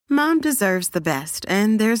Mom deserves the best,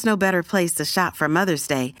 and there's no better place to shop for Mother's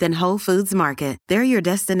Day than Whole Foods Market. They're your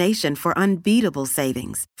destination for unbeatable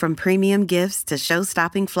savings, from premium gifts to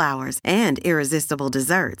show-stopping flowers and irresistible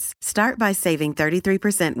desserts. Start by saving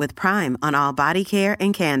 33% with Prime on all body care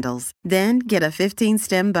and candles. Then get a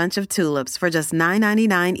 15-stem bunch of tulips for just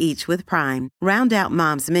 $9.99 each with Prime. Round out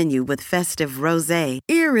Mom's menu with festive rosé,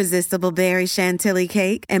 irresistible berry chantilly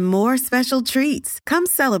cake, and more special treats. Come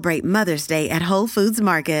celebrate Mother's Day at Whole Foods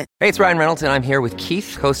Market. Hey, it's Ryan Reynolds, and I'm here with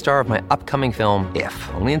Keith, co-star of my upcoming film, If,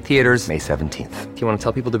 only in theaters May 17th. Do you want to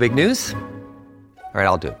tell people the big news? All right,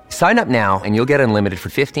 I'll do it. Sign up now and you'll get unlimited for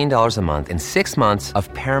 $15 a month and 6 months of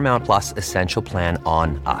Paramount Plus Essential Plan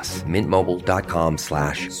on us.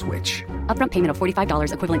 MintMobile.com/switch. Upfront payment of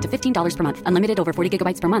 $45 equivalent to $15 per month. Unlimited over 40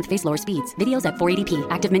 gigabytes per month. Face lower speeds. Videos at 480p.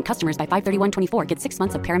 Active Mint customers by 531.24 get 6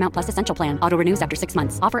 months of Paramount Plus Essential Plan. Auto renews after 6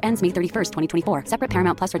 months. Offer ends May 31st, 2024. Separate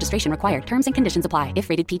Paramount Plus registration required. Terms and conditions apply if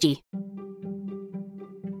rated PG.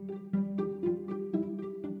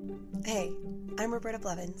 Hey, I'm Roberta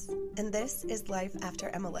Blevins, and this is Life After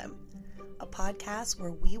MLM, a podcast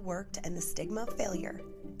where we work to end the stigma of failure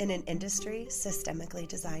in an industry systemically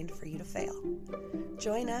designed for you to fail.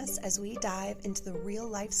 Join us as we dive into the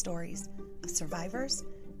real-life stories of survivors,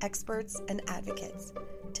 experts, and advocates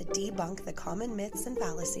to debunk the common myths and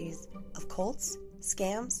fallacies of cults,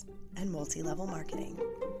 scams, and multi-level marketing.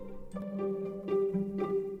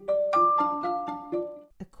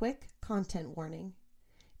 A quick content warning.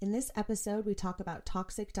 In this episode, we talk about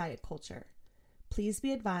toxic diet culture. Please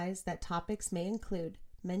be advised that topics may include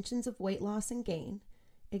mentions of weight loss and gain,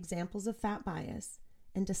 examples of fat bias,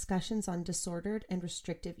 and discussions on disordered and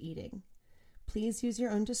restrictive eating. Please use your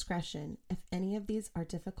own discretion if any of these are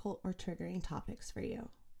difficult or triggering topics for you.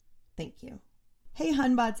 Thank you. Hey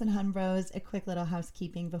Hunbots and Hunbros, a quick little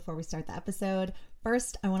housekeeping before we start the episode.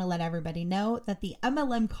 First, I want to let everybody know that the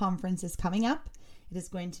MLM conference is coming up. It is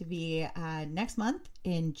going to be next month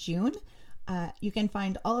in June. You can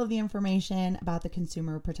find all of the information about the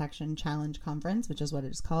Consumer Protection Challenge Conference, which is what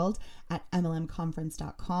it is called, at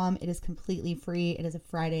mlmconference.com. It is completely free. It is a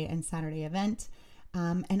Friday and Saturday event.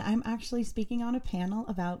 And I'm actually speaking on a panel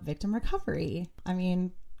about victim recovery. I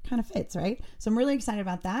mean, kind of fits, right? So I'm really excited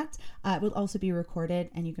about that. It will also be recorded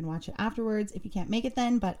and you can watch it afterwards if you can't make it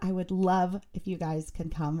then, but I would love if you guys can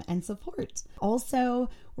come and support. Also,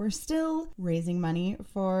 we're still raising money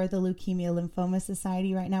for the Leukemia Lymphoma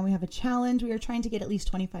Society right now. We have a challenge. We are trying to get at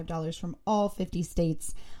least $25 from all 50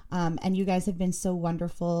 states. And you guys have been so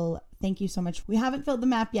wonderful. Thank you so much. We haven't filled the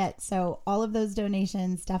map yet, so all of those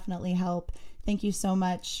donations definitely help. Thank you so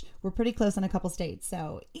much. We're pretty close in a couple states,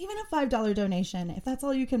 so even a $5 donation, if that's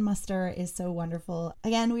all you can muster, is so wonderful.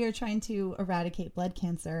 Again, we are trying to eradicate blood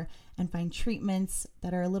cancer and find treatments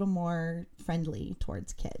that are a little more friendly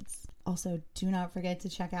towards kids. Also, do not forget to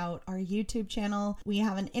check out our YouTube channel. We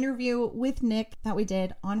have an interview with Nick that we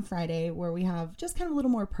did on Friday where we have just kind of a little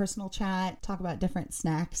more personal chat, talk about different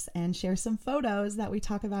snacks, and share some photos that we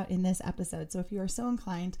talk about in this episode. So if you are so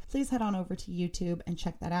inclined, please head on over to YouTube and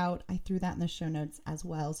check that out. I threw that in the show notes as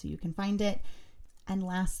well so you can find it. And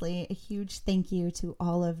lastly, a huge thank you to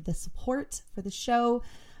all of the support for the show.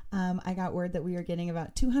 I got word that we are getting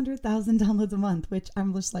about 200,000 downloads a month, which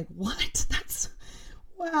I'm just like, what? That's...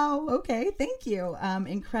 Wow. Okay. Thank you.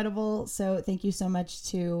 Incredible. So thank you so much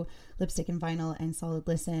to Lipstick and Vinyl and Solid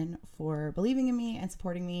Listen for believing in me and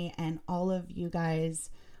supporting me, and all of you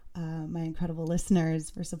guys, my incredible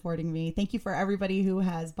listeners, for supporting me. Thank you for everybody who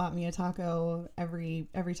has bought me a taco. Every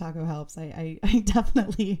taco helps. I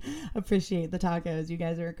definitely appreciate the tacos. You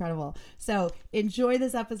guys are incredible. So enjoy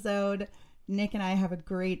this episode. Nick and I have a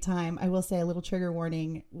great time. I will say a little trigger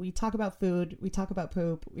warning. We talk about food, we talk about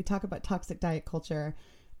poop, we talk about toxic diet culture.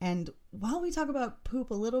 And while we talk about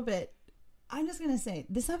poop a little bit, I'm just going to say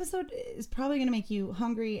this episode is probably going to make you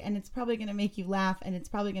hungry, and it's probably going to make you laugh, and it's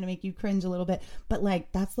probably going to make you cringe a little bit. But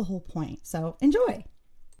like, that's the whole point. So enjoy.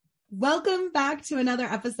 Welcome back to another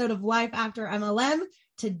episode of Life After MLM.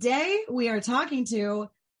 Today we are talking to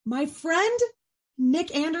my friend,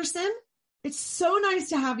 Nick Anderson. It's so nice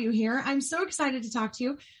to have you here. I'm so excited to talk to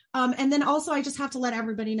you. And then also, I just have to let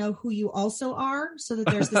everybody know who you also are so that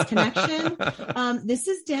there's this connection. This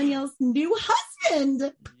is Danielle's new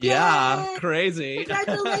husband. Yeah, Yay! Crazy.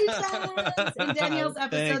 Congratulations. In Danielle's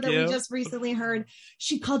episode that we just recently heard,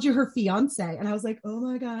 she called you her fiance. And I was like, oh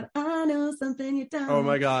my God, I know something you don't. Oh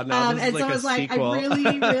my God. No, this is and like so I was like, sequel. I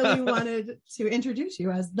really wanted to introduce you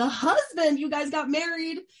as the husband. You guys got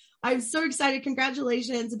married. I'm so excited.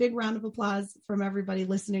 Congratulations. A big round of applause from everybody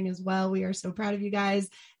listening as well. We are so proud of you guys.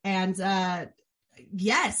 And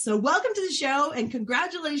yes, so welcome to the show and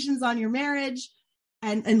congratulations on your marriage.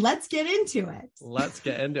 and let's get into it. Let's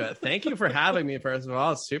get into it. Thank you for having me. First of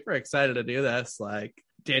all, super excited to do this. Like,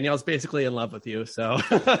 Danielle's basically in love with you. So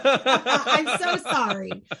I'm so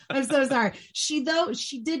sorry. She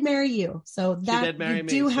did marry you. So that you me,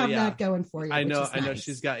 do have that going for you. I know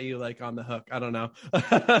she's got you like on the hook. I don't know.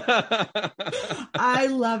 I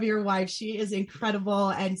love your wife. She is incredible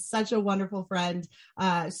and such a wonderful friend.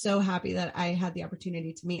 So happy that I had the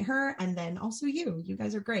opportunity to meet her. And then also you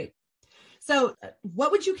guys are great. So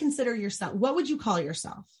what would you consider yourself? What would you call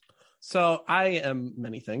yourself? So I am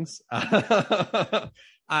many things. I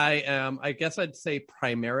guess I'd say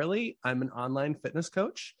primarily I'm an online fitness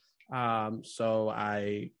coach. So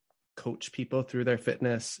I coach people through their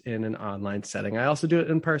fitness in an online setting. I also do it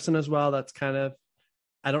in person as well. That's kind of,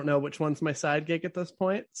 I don't know which one's my side gig at this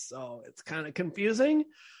point. So it's kind of confusing,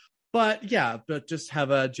 but just have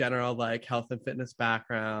a general like health and fitness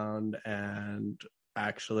background and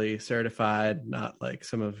actually certified, not like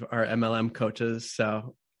some of our MLM coaches.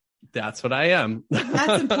 So that's what I am.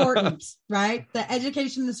 That's important, right? The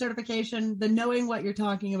education, the certification, the knowing what you're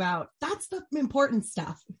talking about. That's the important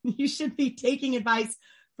stuff. You should be taking advice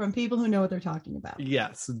from people who know what they're talking about.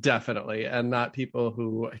 Yes, definitely. And not people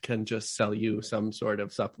who can just sell you some sort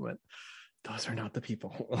of supplement. Those are not the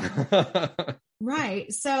people.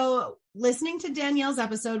 Right. So listening to Danielle's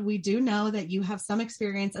episode, we do know that you have some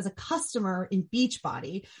experience as a customer in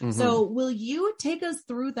Beachbody. Mm-hmm. So will you take us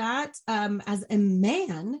through that as a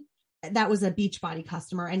man that was a Beachbody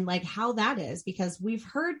customer and like how that is? Because we've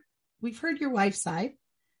heard your wife's side,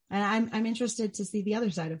 and I'm interested to see the other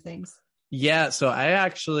side of things. Yeah. So I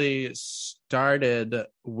actually started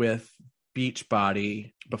with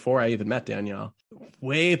Beachbody before I even met Danielle.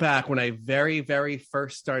 Way back when I very, very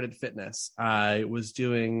first started fitness, I was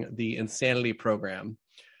doing the Insanity program.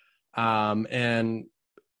 And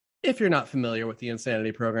if you're not familiar with the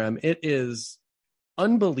Insanity program, it is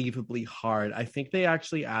unbelievably hard. I think they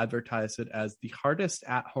actually advertised it as the hardest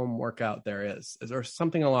at-home workout there is, or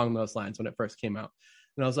something along those lines when it first came out.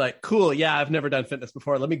 And I was like, cool, yeah, I've never done fitness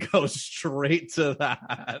before. Let me go straight to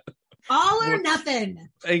that. All or nothing.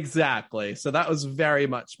 Exactly. So that was very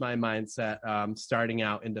much my mindset starting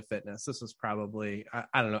out into fitness. This was probably,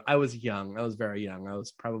 I don't know, I was young. I was very young. I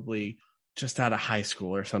was probably just out of high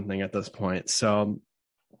school or something at this point. So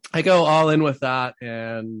I go all in with that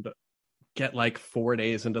and get like 4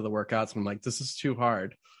 days into the workouts. And I'm like, this is too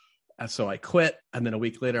hard. And so I quit. And then a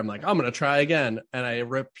week later, I'm like, I'm going to try again. And I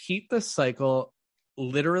repeat this cycle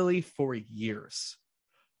literally for years.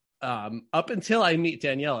 Up until I meet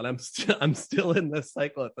Danielle, and I'm still in this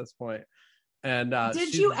cycle at this point. And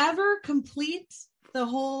did you ever complete the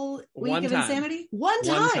whole week of insanity? One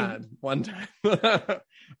time.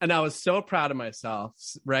 And I was so proud of myself,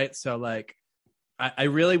 right? So like I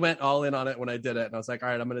really went all in on it when I did it, and I was like, all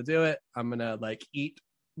right, I'm gonna do it. I'm gonna like eat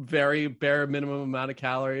very bare minimum amount of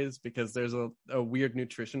calories, because there's a weird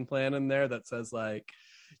nutrition plan in there that says like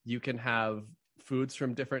you can have foods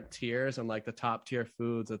from different tiers, and like the top tier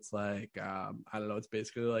foods, it's like I don't know, it's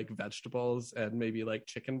basically like vegetables and maybe like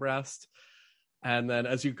chicken breast, and then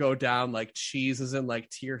as you go down, like cheese is in like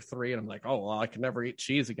tier 3, and I'm like, oh well, I can never eat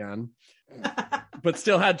cheese again. But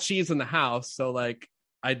still had cheese in the house, so like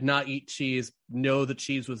I'd not eat cheese, know the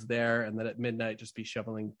cheese was there, and then at midnight just be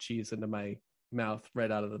shoveling cheese into my mouth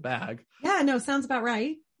right out of the bag. Yeah, no, sounds about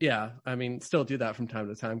right. Yeah, I mean, still do that from time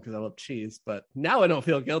to time because I love cheese, but now I don't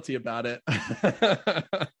feel guilty about it.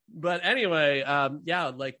 But anyway,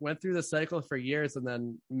 like went through the cycle for years, and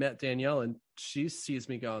then met Danielle, and she sees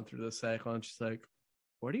me going through the cycle, and she's like,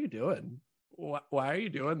 what are you doing? Why are you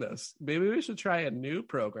doing this? Maybe we should try a new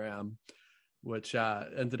program, which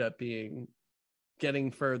ended up being getting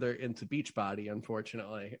further into Beachbody,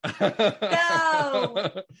 unfortunately.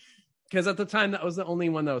 No! Because at the time, that was the only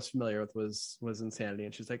one that I was familiar with was Insanity.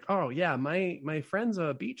 And she's like, oh, yeah, my friend's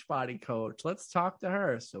a Beachbody coach. Let's talk to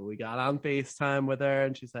her. So we got on FaceTime with her,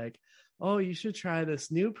 and she's like, oh, you should try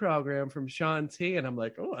this new program from Shaun T. And I'm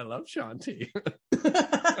like, oh, I love Shaun T.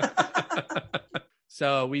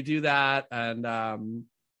 So we do that, and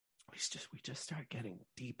we just start getting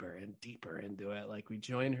deeper and deeper into it. Like we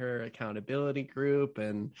join her accountability group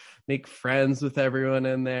and make friends with everyone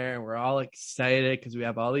in there. And we're all excited because we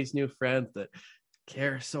have all these new friends that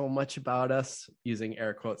care so much about us, using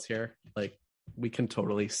air quotes here. Like we can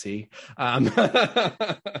totally see.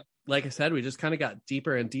 Like I said, we just kind of got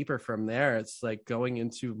deeper and deeper from there. It's like going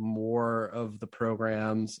into more of the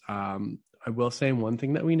programs. I will say one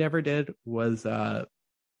thing that we never did was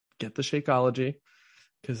get the Shakeology.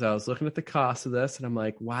 Because I was looking at the cost of this, and I'm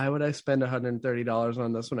like, why would I spend $130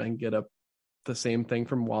 on this when I can get the same thing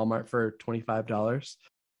from Walmart for $25?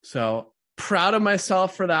 So proud of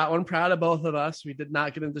myself for that one. Proud of both of us. We did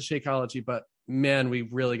not get into Shakeology, but man, we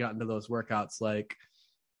really got into those workouts. Like,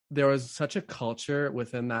 there was such a culture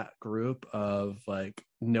within that group of like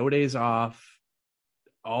no days off,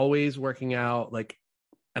 always working out. Like,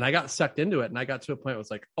 and I got sucked into it, and I got to a point where it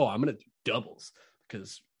was like, oh, I'm going to do doubles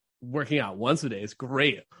because working out once a day is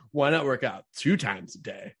great. Why not work out 2 times a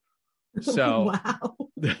day? So wow.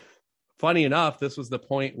 Funny enough, this was the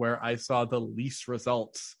point where I saw the least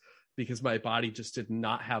results because my body just did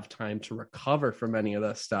not have time to recover from any of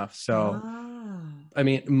this stuff. So, I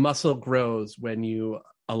mean, muscle grows when you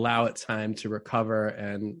allow it time to recover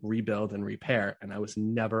and rebuild and repair. And I was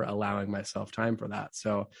never allowing myself time for that.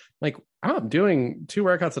 So like, I'm doing 2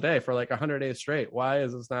 workouts a day for like 100 days straight. Why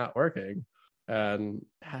is this not working? And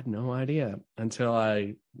had no idea until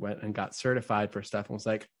I went and got certified for stuff and was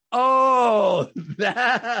like, oh,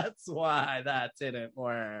 that's why that didn't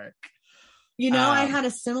work. You know, I had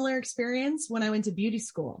a similar experience when I went to beauty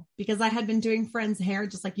school because I had been doing friends' hair,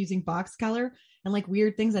 just like using box color, and like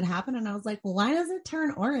weird things had happened. And I was like, why does it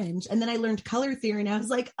turn orange? And then I learned color theory and I was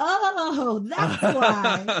like, oh, that's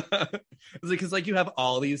why. It's because like you have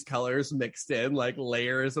all these colors mixed in, like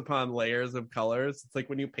layers upon layers of colors. It's like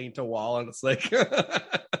when you paint a wall and it's like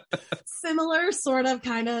similar, sort of,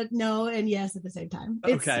 kind of, no, and yes at the same time.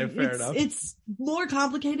 Okay, fair enough. It's more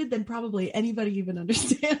complicated than probably anybody even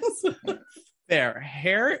understands. Fair.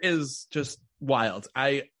 Hair is just wild.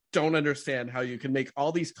 I don't understand how you can make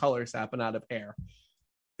all these colors happen out of hair.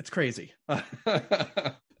 It's crazy. But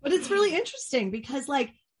it's really interesting because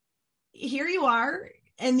like here you are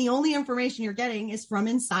and the only information you're getting is from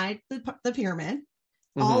inside the pyramid.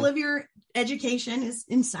 Mm-hmm. All of your education is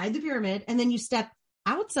inside the pyramid, and then you step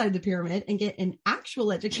outside the pyramid and get an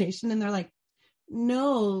actual education, and they're like,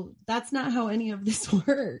 no, that's not how any of this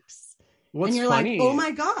works. What's and you're funny, like, oh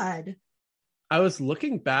my God. I was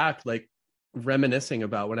looking back, like reminiscing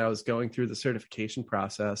about when I was going through the certification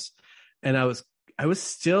process, and I was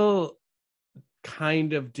still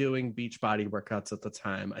kind of doing Beachbody workouts at the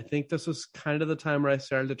time. I think this was kind of the time where I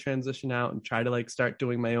started to transition out and try to like start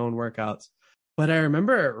doing my own workouts. But I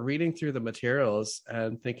remember reading through the materials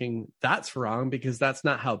and thinking that's wrong because that's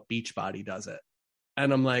not how Beachbody does it.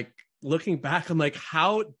 And I'm like, looking back, I'm like,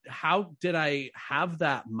 how did I have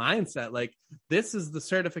that mindset? Like, this is the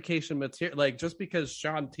certification material. Like, just because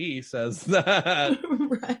Shaun T says that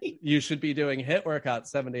right, you should be doing HIIT workouts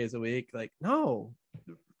 7 days a week. Like, no,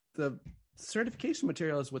 the certification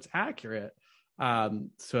material is what's accurate.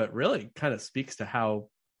 So it really kind of speaks to how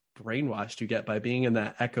brainwashed you get by being in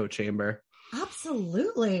that echo chamber.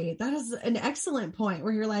 Absolutely. That is an excellent point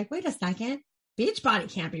where you're like, wait a second,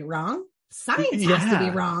 Beachbody can't be wrong. Science has to be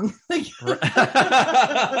wrong.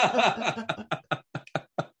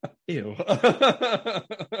 Ew.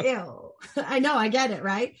 Ew. I know, I get it,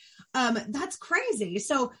 right? That's crazy.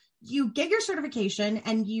 So you get your certification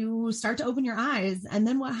and you start to open your eyes, and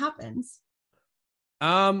then what happens?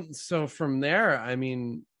 So from there, I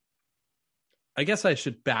mean, I guess I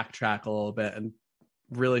should backtrack a little bit and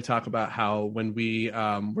really talk about how when we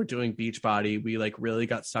were doing Beachbody, we like really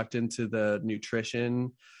got sucked into the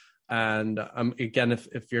nutrition. And again,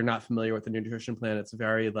 if you're not familiar with the nutrition plan, it's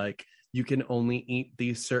very like you can only eat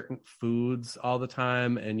these certain foods all the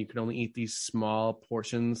time, and you can only eat these small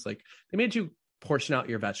portions. Like they made you portion out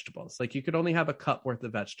your vegetables. Like you could only have a cup worth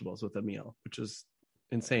of vegetables with a meal, which is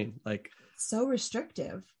insane. Like so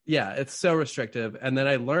restrictive. Yeah, it's so restrictive. And then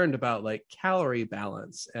I learned about like calorie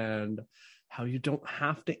balance and how you don't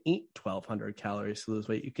have to eat 1,200 calories to lose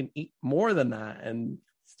weight. You can eat more than that and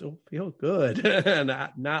still feel good and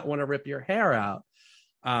not want to rip your hair out.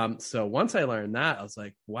 So once I learned that, I was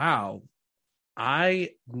like, wow, I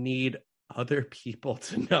need other people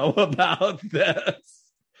to know about this.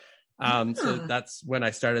 So that's when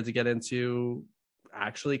I started to get into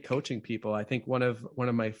actually coaching people. I think one of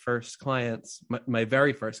my first clients, my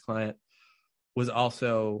very first client, was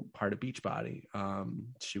also part of Beachbody.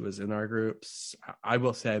 She was in our groups. I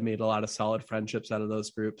will say I made a lot of solid friendships out of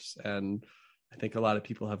those groups, and I think a lot of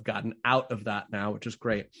people have gotten out of that now, which is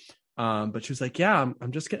great. But she was like, yeah,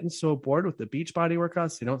 I'm just getting so bored with the Beachbody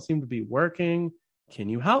workouts. They don't seem to be working. Can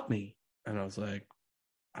you help me? And I was like,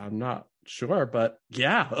 I'm not sure, but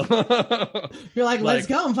yeah. You're like, let's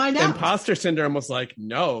go and find out. Imposter syndrome was like,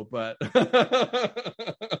 no, but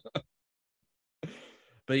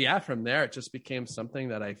but yeah, from there, it just became something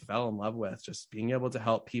that I fell in love with, just being able to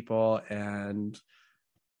help people and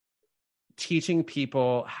teaching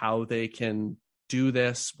people how they can do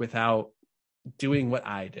this without doing what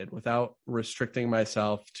I did, without restricting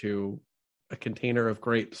myself to a container of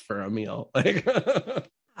grapes for a meal.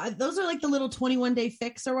 those are like the little 21-day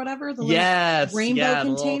fix or whatever. The yes, rainbow yeah,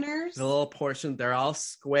 containers. The little portion. They're all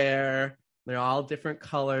square. They're all different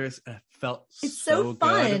colors. It felt It's so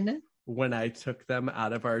fun. Good when I took them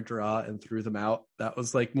out of our drawer and threw them out. That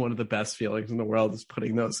was like one of the best feelings in the world, is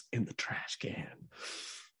putting those in the trash can.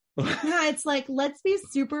 Yeah, it's like, let's be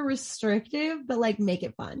super restrictive, but like make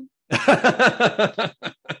it fun.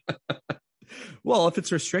 Well, if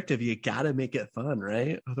it's restrictive, you gotta make it fun,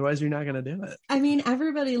 right? Otherwise, you're not gonna do it. I mean,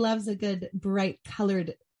 everybody loves a good bright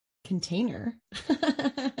colored container.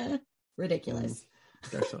 Ridiculous.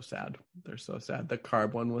 They're so sad. They're so sad. The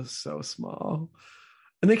carb one was so small.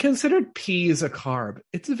 And they considered peas a carb.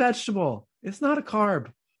 It's a vegetable. It's not a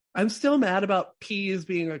carb. I'm still mad about peas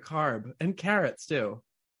being a carb, and carrots too.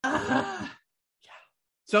 Yeah.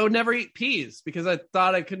 So never eat peas, because I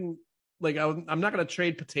thought I couldn't, like, I'm not going to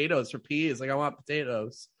trade potatoes for peas. Like, I want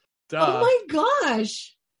potatoes. Duh. Oh my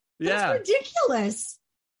gosh. That's Yeah. ridiculous.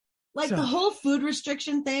 Like, So- the whole food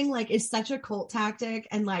restriction thing, like, is such a cult tactic,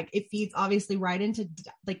 and like it feeds obviously right into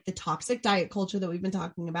like the toxic diet culture that we've been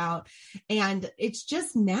talking about, and it's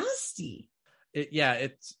just nasty.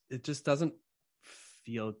 It just doesn't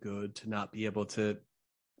feel good to not be able to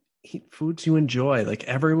eat foods you enjoy. Like,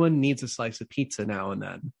 everyone needs a slice of pizza now and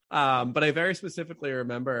then. But I very specifically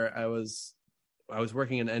remember I was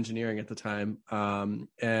working in engineering at the time,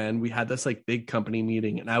 and we had this like big company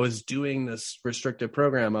meeting, and I was doing this restrictive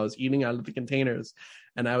program. I was eating out of the containers,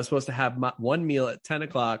 and I was supposed to have one meal at 10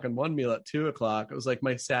 o'clock and one meal at 2 o'clock. It was like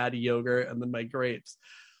my sad yogurt and then my grapes.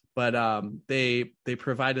 But they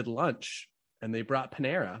provided lunch, and they brought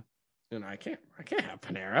Panera. And I can't have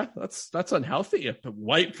Panera. That's unhealthy.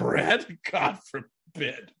 White bread, God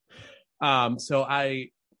forbid. So I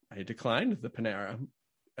declined the Panera,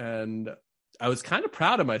 and I was kind of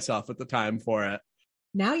proud of myself at the time for it.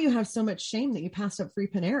 Now you have so much shame that you passed up free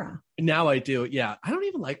Panera. Now I do. Yeah, I don't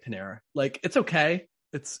even like Panera. Like, it's okay.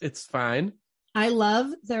 It's fine. I love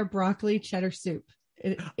their broccoli cheddar soup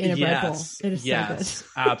in a bread bowl. It is so good.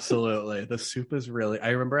 Absolutely. The soup is really, I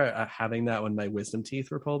remember having that when my wisdom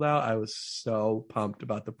teeth were pulled out. I was so pumped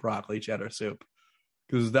about the broccoli cheddar soup,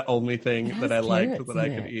 because it's the only thing that I liked that I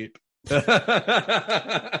could eat.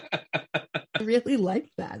 I really like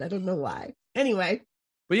that. I don't know why. Anyway.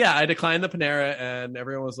 But yeah, I declined the Panera, and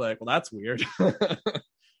everyone was like, well, that's weird.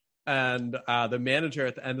 And the manager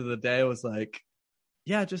at the end of the day was like,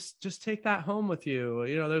 yeah, just take that home with you.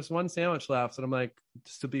 You know, there's one sandwich left. And I'm like,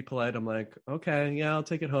 just to be polite, I'm like, okay, yeah, I'll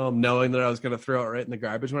take it home, knowing that I was going to throw it right in the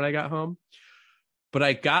garbage when I got home. But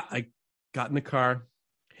I got in the car,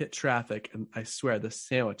 hit traffic, and I swear the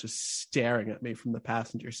sandwich is staring at me from the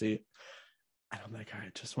passenger seat. And I'm like, all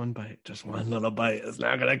right, just one bite, just one little bite is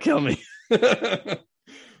not going to kill me.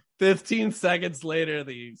 15 seconds later,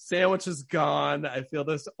 the sandwich is gone. I feel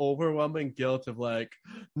this overwhelming guilt of like,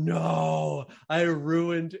 no, I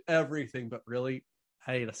ruined everything. But really,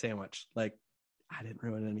 I ate a sandwich. Like, I didn't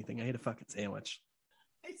ruin anything. I ate a fucking sandwich.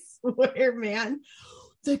 I swear, man.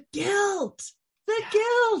 The guilt.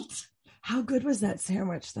 How good was that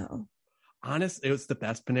sandwich, though? Honest, it was the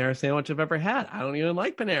best Panera sandwich I've ever had. I don't even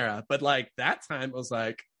like Panera. But like, that time it was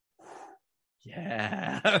like,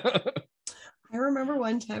 yeah. I remember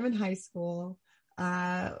one time in high school,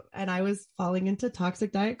 and I was falling into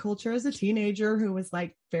toxic diet culture as a teenager who was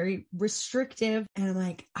like very restrictive. And I'm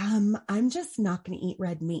like, I'm just not going to eat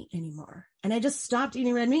red meat anymore. And I just stopped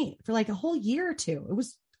eating red meat for like a whole year or two. It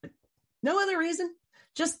was no other reason.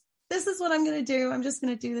 Just, this is what I'm going to do. I'm just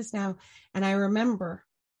going to do this now. And I remember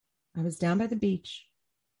I was down by the beach,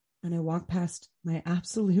 and I walked past my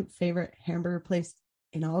absolute favorite hamburger place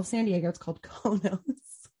in all of San Diego. It's called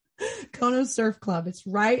Konos Surf Club. It's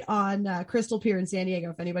right on Crystal Pier in San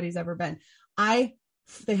Diego, if anybody's ever been.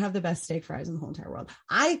 They have the best steak fries in the whole entire world.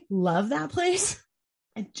 I love that place.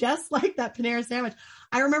 And just like that Panera sandwich,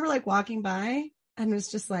 I remember like walking by, and it was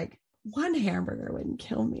just like, one hamburger wouldn't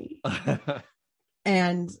kill me.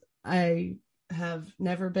 And I have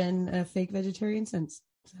never been a fake vegetarian since.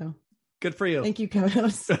 So good for you. Thank you,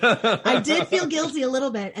 Konos. I did feel guilty a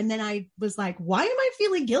little bit. And then I was like, why am I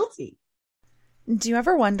feeling guilty? Do you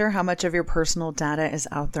ever wonder how much of your personal data is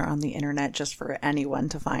out there on the internet just for anyone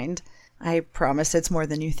to find? I promise it's more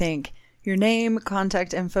than you think. Your name,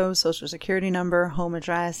 contact info, social security number, home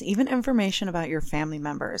address, even information about your family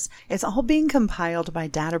members. It's all being compiled by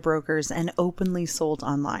data brokers and openly sold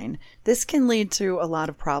online. This can lead to a lot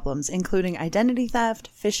of problems, including identity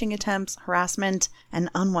theft, phishing attempts, harassment,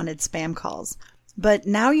 and unwanted spam calls. But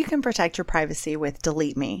now you can protect your privacy with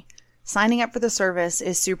Delete Me. Signing up for the service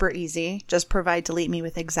is super easy. Just provide Delete Me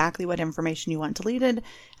with exactly what information you want deleted,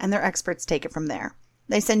 and their experts take it from there.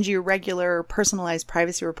 They send you regular personalized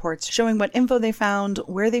privacy reports showing what info they found,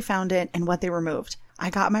 where they found it, and what they removed. I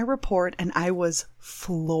got my report and I was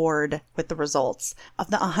floored with the results.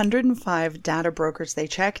 Of the 105 data brokers they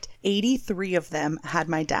checked, 83 of them had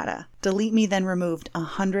my data. Delete Me then removed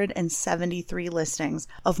 173 listings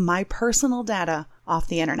of my personal data off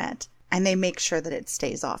the internet. And they make sure that it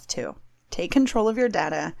stays off too. Take control of your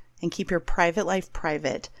data and keep your private life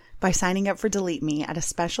private by signing up for Delete Me at a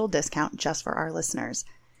special discount just for our listeners.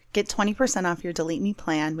 Get 20% off your Delete Me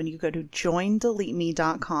plan when you go to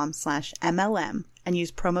joindeleteme.com/MLM and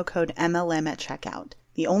use promo code MLM at checkout.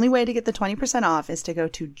 The only way to get the 20% off is to go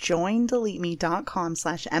to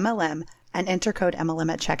joindeleteme.com/MLM and enter code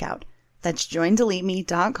MLM at checkout. That's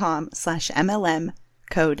joindeleteme.com/MLM,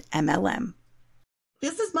 code MLM.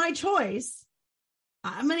 This is my choice.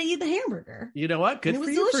 I'm going to eat the hamburger. You know what? Good And it for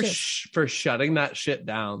was you delicious. for shutting that shit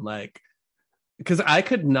down. Like, because I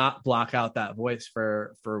could not block out that voice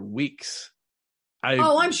for weeks.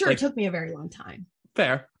 I'm sure it took me a very long time.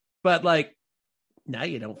 Fair. But like, now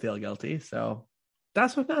you don't feel guilty. So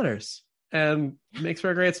that's what matters. And makes for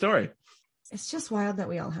a great story. It's just wild that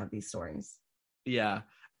we all have these stories. Yeah.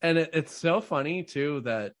 And it's so funny too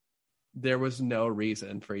that there was no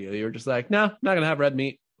reason for you. You were just like, no, not going to have red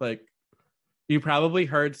meat. Like, you probably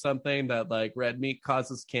heard something that like red meat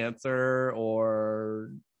causes cancer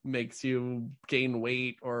or makes you gain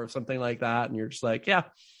weight or something like that. And you're just like, yeah,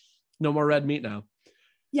 no more red meat now.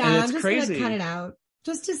 Yeah, and I'm it's just crazy. going to cut it out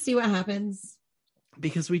just to see what happens.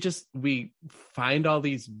 Because we find all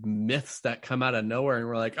these myths that come out of nowhere and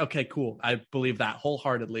we're like, okay, cool. I believe that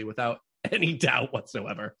wholeheartedly without any doubt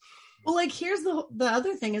whatsoever. Well, like, here's the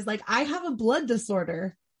other thing is like, I have a blood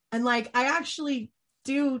disorder and like, I actually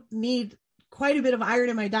do need quite a bit of iron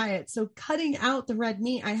in my diet. So cutting out the red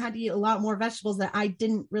meat, I had to eat a lot more vegetables that I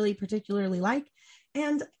didn't really particularly like.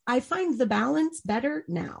 And I find the balance better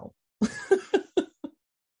now.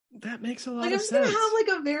 That makes a lot Like, of I'm just sense. going to have like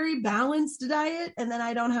a very balanced diet and then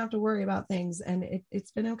I don't have to worry about things. And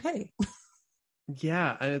it's been okay.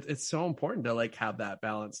 Yeah. And it's so important to like have that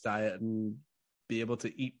balanced diet and be able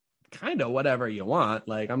to eat kind of whatever you want.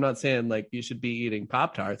 Like, I'm not saying like you should be eating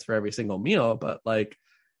Pop-Tarts for every single meal, but like,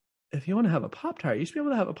 if you want to have a Pop-Tart, you should be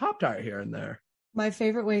able to have a Pop-Tart here and there. My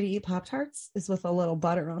favorite way to eat Pop-Tarts is with a little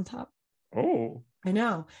butter on top. Oh, I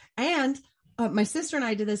know. And my sister and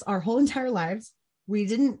I did this our whole entire lives. We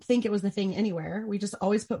didn't think it was the thing anywhere. We just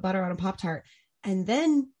always put butter on a Pop-Tart. And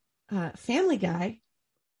then Family Guy,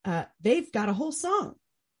 they've got a whole song.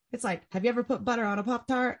 It's like, have you ever put butter on a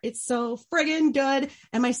Pop-Tart? It's so friggin' good.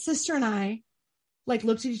 And my sister and I like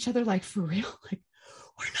looked at each other like, for real? Like,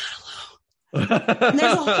 we're not alone. And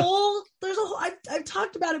there's a whole, I've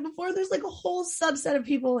talked about it before. There's like a whole subset of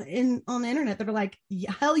people on the internet that are like,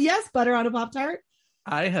 hell yes, butter on a Pop-Tart.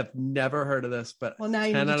 I have never heard of this, but Well, now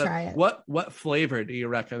you need to try it. What flavor do you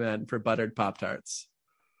recommend for buttered Pop-Tarts?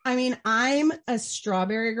 I mean, I'm a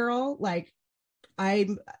strawberry girl. Like, I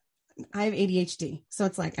have ADHD. So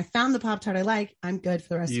it's like, I found the Pop-Tart I like. I'm good for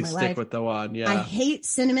the rest You of my stick life. with the one. Yeah. I hate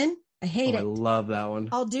cinnamon. I hate I it. love that one.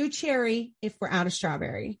 I'll do cherry if we're out of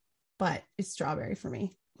strawberry, but it's strawberry for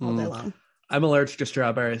me all day long. I'm allergic to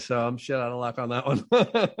strawberry, so I'm shit out of luck on that one.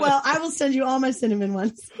 Well, I will send you all my cinnamon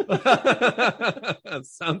ones.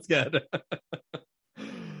 Sounds good.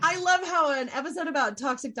 I love how an episode about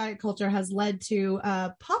toxic diet culture has led to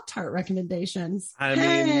Pop-Tart recommendations. I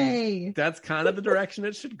mean, that's kind of the direction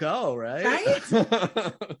it should go, right? Right?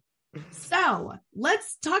 So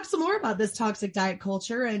let's talk some more about this toxic diet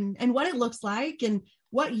culture and what it looks like and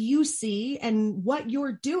what you see and what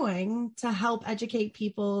you're doing to help educate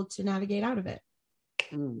people to navigate out of it.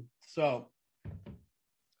 So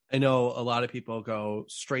I know a lot of people go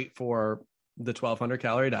straight for the 1,200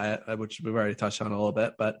 calorie diet, which we've already touched on a little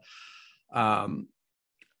bit, but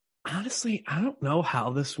honestly, I don't know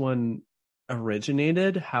how this one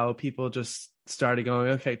originated, how people just started going,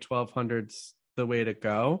 okay, 1,200's the way to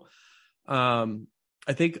go. I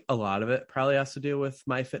think a lot of it probably has to do with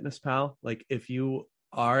MyFitnessPal. Like, if you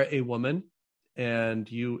are a woman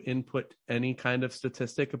and you input any kind of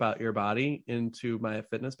statistic about your body into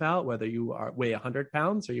MyFitnessPal, whether you weigh 100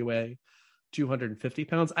 pounds or you weigh 250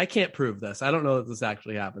 pounds, I can't prove this. I don't know that this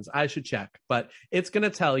actually happens. I should check, but it's going to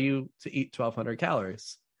tell you to eat 1,200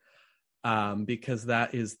 calories because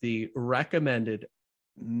that is the recommended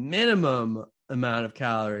minimum amount of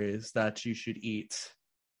calories that you should eat.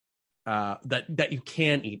 That you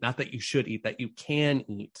can eat, not that you should eat, that you can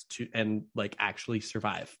eat to and like actually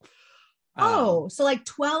survive. So like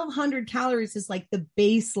 1,200 calories is like the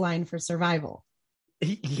baseline for survival.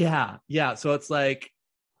 Yeah. So it's like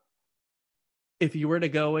if you were to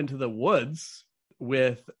go into the woods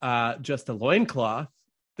with just a loincloth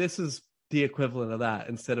this is the equivalent of that.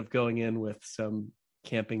 Instead of going in with some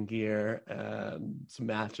camping gear and some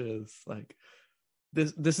matches, like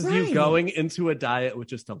this is you going into a diet with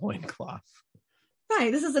just a loincloth.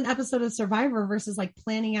 Right. This is an episode of Survivor versus like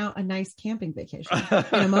planning out a nice camping vacation in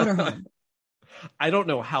a motorhome. I don't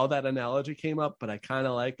know how that analogy came up, but I kind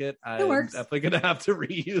of like it. I'm definitely going to have to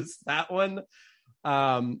reuse that one.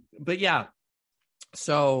 But yeah,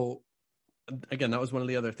 so again, that was one of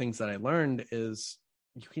the other things that I learned is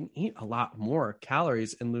you can eat a lot more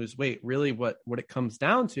calories and lose weight. Really what it comes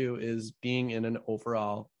down to is being in an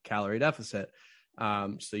overall calorie deficit.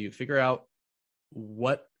 So you figure out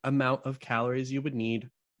what amount of calories you would need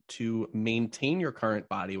to maintain your current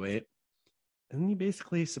body weight. And you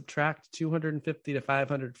basically subtract 250 to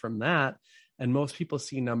 500 from that. And most people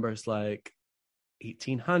see numbers like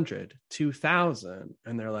 1,800, 2,000.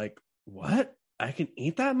 And they're like, what? I can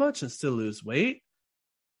eat that much and still lose weight?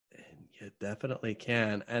 And you definitely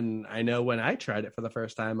can. And I know when I tried it for the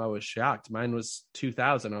first time, I was shocked. Mine was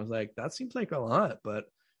 2,000. I was like, that seems like a lot, but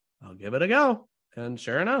I'll give it a go. And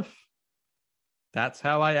sure enough, that's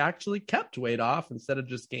how I actually kept weight off instead of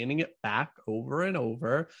just gaining it back over and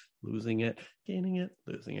over, losing it, gaining it,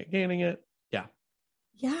 losing it, gaining it. Yeah.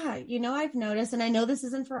 Yeah. You know, I've noticed, and I know this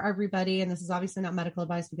isn't for everybody, and this is obviously not medical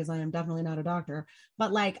advice because I am definitely not a doctor,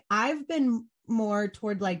 but like I've been more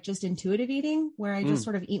toward like just intuitive eating where I just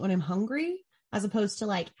sort of eat when I'm hungry as opposed to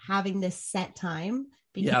like having this set time.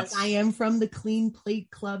 Because I am from the clean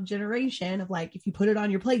plate club generation of like, if you put it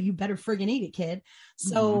on your plate, you better friggin' eat it, kid.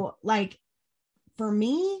 So like, for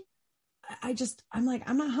me, I'm like,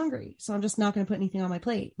 I'm not hungry. So I'm just not going to put anything on my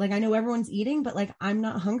plate. Like, I know everyone's eating, but like, I'm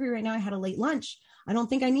not hungry right now. I had a late lunch. I don't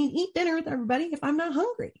think I need to eat dinner with everybody if I'm not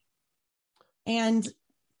hungry. And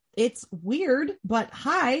it's weird, but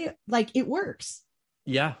like it works.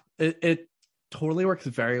 Yeah, it totally works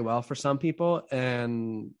very well for some people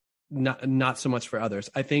and not so much for others.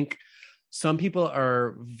 I think some people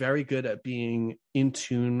are very good at being in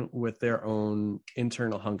tune with their own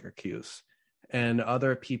internal hunger cues. And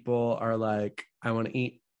other people are like, I want to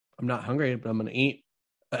eat. I'm not hungry, but I'm going to eat.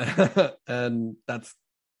 And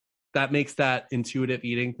that makes that intuitive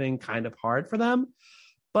eating thing kind of hard for them.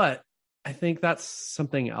 But I think that's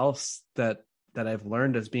something else that I've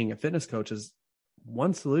learned as being a fitness coach is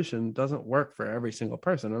one solution doesn't work for every single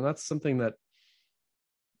person. And that's something that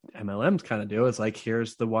MLMs kind of do. It's like,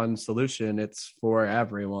 here's the one solution. It's for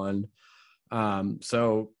everyone.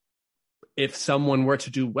 So if someone were to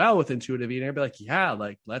do well with intuitive eating, I'd be like, yeah,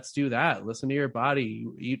 like, let's do that. Listen to your body,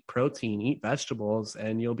 eat protein, eat vegetables,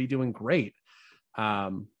 and you'll be doing great. Yeah,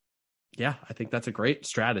 I think that's a great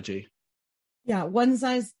strategy. Yeah. One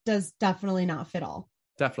size does definitely not fit all.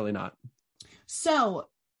 Definitely not. So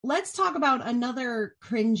let's talk about another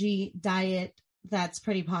cringy diet that's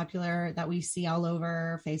pretty popular that we see all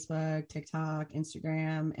over Facebook, TikTok,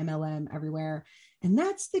 Instagram, MLM, everywhere. And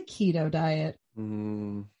that's the keto diet.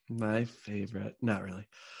 My favorite. Not really.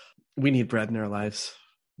 We need bread in our lives.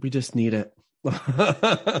 We just need it.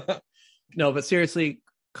 No, but seriously,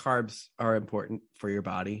 carbs are important for your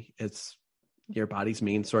body. It's your body's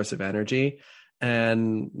main source of energy.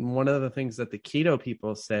 And one of the things that the keto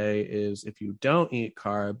people say is if you don't eat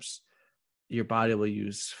carbs, your body will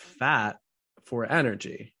use fat for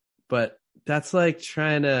energy. But that's like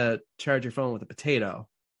trying to charge your phone with a potato.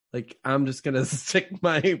 Like, I'm just going to stick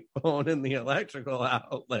my phone in the electrical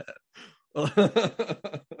outlet.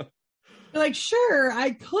 Like, sure,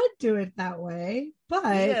 I could do it that way,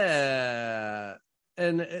 but yeah.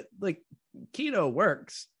 And like keto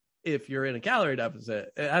works if you're in a calorie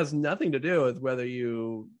deficit. It has nothing to do with whether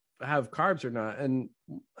you have carbs or not. And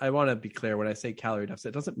I want to be clear, when I say calorie deficit,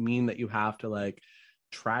 it doesn't mean that you have to like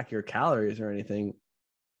track your calories or anything.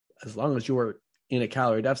 As long as you are in a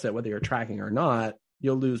calorie deficit, whether you're tracking or not,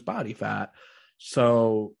 you'll lose body fat.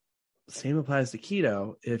 So same applies to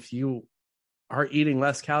keto. If you are eating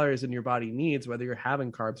less calories than your body needs, whether you're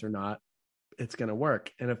having carbs or not, it's going to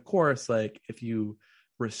work. And of course, like if you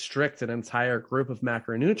restrict an entire group of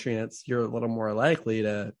macronutrients, you're a little more likely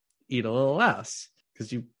to eat a little less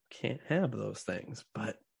because you can't have those things.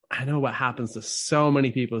 But I know what happens to so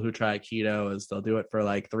many people who try keto is they'll do it for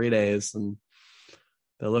like 3 days and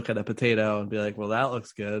they'll look at a potato and be like, well, that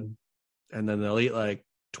looks good. And then they'll eat like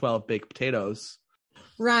 12 baked potatoes.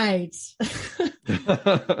 Right.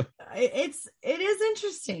 It is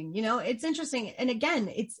interesting. You know, it's interesting. And again,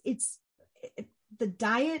 the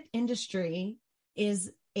diet industry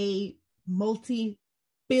is a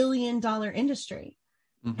multi-billion-dollar industry,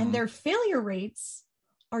 and their failure rates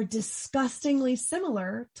are disgustingly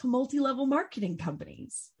similar to multi-level marketing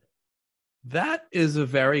companies. That is a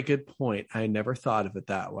very good point. I never thought of it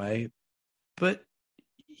that way, but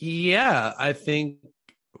Yeah, I think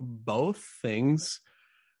both things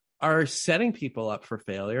are setting people up for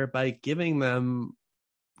failure by giving them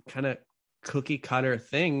kind of cookie cutter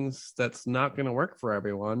things that's not going to work for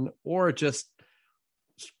everyone, or just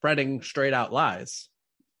spreading straight out lies.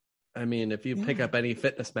 I mean, if you pick up any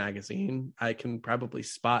fitness magazine, I can probably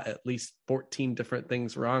spot at least 14 different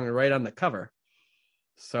things wrong right on the cover.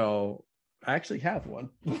 So I actually have one.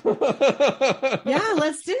 Yeah,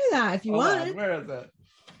 let's do that if you want. Where is it?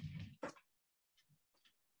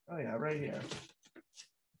 Oh yeah, right here.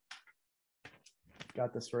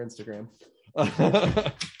 Got this for Instagram.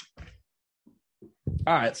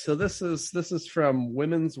 All right, so this is from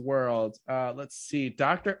Women's World. Let's see.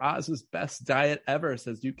 Dr. Oz's best diet ever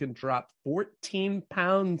says you can drop 14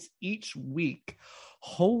 pounds each week.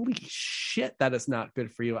 Holy shit, that is not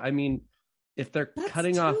good for you. I mean, if they're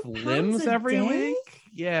cutting off limbs every week,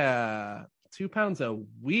 yeah, 2 pounds a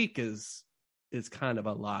week is kind of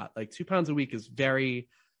a lot. Like 2 pounds a week is very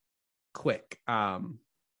quick. 14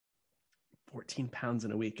 pounds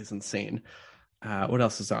in a week is insane. What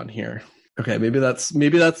else is on here? Okay, maybe that's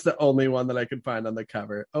the only one that I could find on the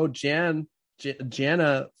cover. Oh,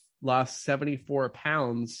 Jana lost 74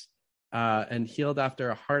 pounds and healed after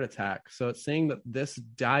a heart attack. So it's saying that this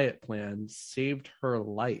diet plan saved her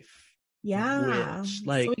life. Yeah. Which,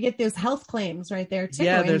 like, so we get those health claims right there too.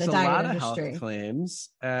 Yeah, there's in the a lot of industry. health claims,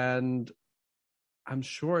 and I'm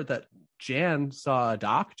sure that Jan saw a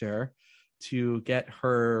doctor to get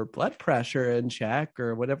her blood pressure in check,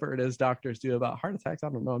 or whatever it is doctors do about heart attacks. I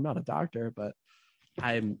don't know. I'm not a doctor, but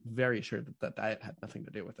I'm very sure that diet had nothing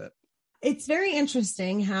to do with it. It's very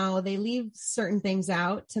interesting how they leave certain things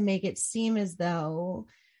out to make it seem as though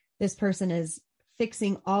this person is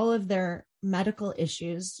fixing all of their medical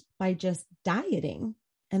issues by just dieting,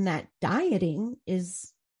 and that dieting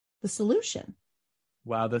is the solution.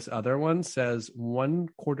 Wow. This other one says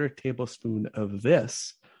 1/4 tablespoon of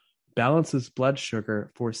this balances blood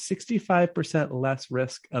sugar for 65% less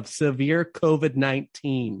risk of severe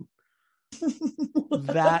COVID-19.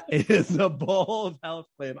 That is a bold health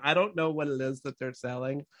claim. I don't know what it is that they're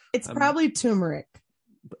selling. It's probably turmeric.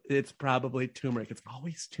 It's probably turmeric. It's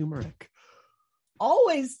always turmeric.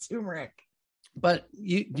 Always turmeric. But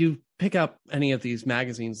you pick up any of these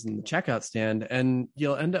magazines in the checkout stand, and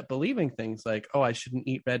you'll end up believing things like, oh, I shouldn't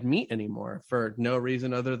eat red meat anymore, for no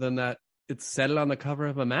reason other than that it's said it on the cover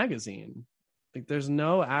of a magazine. Like, there's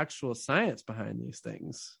no actual science behind these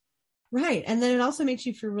things. Right. And then it also makes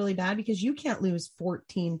you feel really bad because you can't lose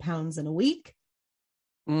 14 pounds in a week.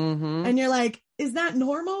 Mm-hmm. And you're like, is that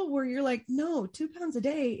normal? Where you're like, no, 2 pounds a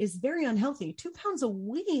day is very unhealthy. 2 pounds a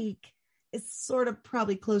week is sort of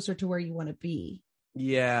probably closer to where you want to be.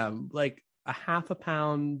 Yeah. Like a half a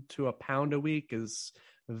pound to a pound a week is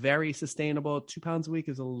very sustainable. 2 pounds a week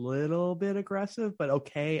is a little bit aggressive, but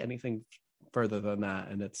okay. Anything further than that,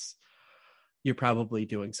 and you're probably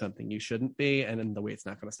doing something you shouldn't be, and then the weight's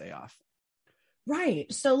not going to stay off.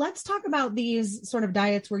 Right. So let's talk about these sort of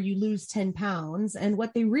diets where you lose 10 pounds and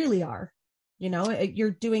what they really are. You know,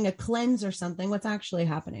 you're doing a cleanse or something. What's actually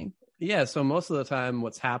happening? Yeah. So most of the time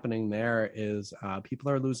what's happening there is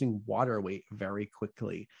people are losing water weight very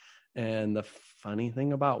quickly. And the funny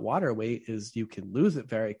thing about water weight is you can lose it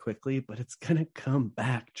very quickly, but it's going to come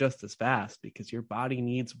back just as fast because your body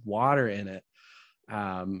needs water in it.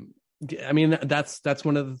 I mean, that's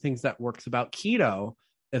one of the things that works about keto,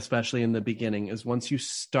 especially in the beginning, is once you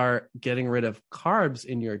start getting rid of carbs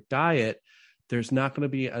in your diet, there's not going to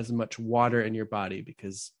be as much water in your body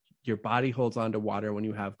because your body holds on to water when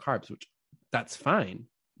you have carbs, which that's fine.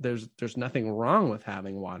 There's nothing wrong with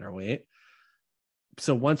having water weight.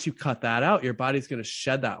 So once you cut that out, your body's going to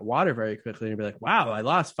shed that water very quickly and you'll be like, wow, I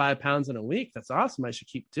lost 5 pounds in a week. That's awesome. I should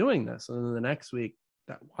keep doing this. And then the next week,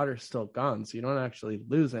 that water's still gone. So you don't actually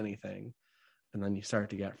lose anything. And then you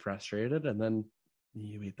start to get frustrated. And then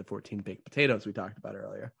you eat the 14 baked potatoes we talked about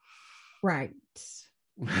earlier. Right.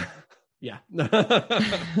 Yeah.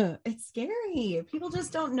 It's scary. People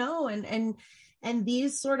just don't know. And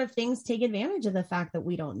these sort of things take advantage of the fact that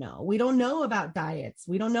we don't know. We don't know about diets.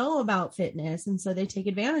 We don't know about fitness. And so they take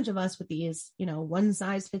advantage of us with these, one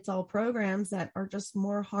size fits all programs that are just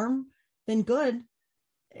more harm than good.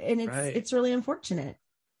 And it's really unfortunate.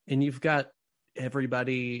 And you've got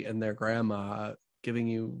everybody and their grandma giving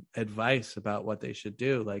you advice about what they should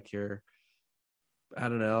do. Like your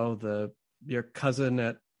cousin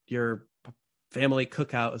at your family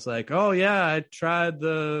cookout is like, oh yeah, I tried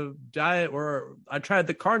the diet, or I tried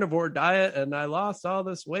the carnivore diet and I lost all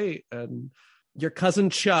this weight. And your cousin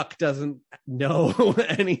Chuck doesn't know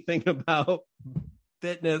anything about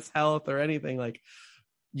fitness, health, or anything. Like,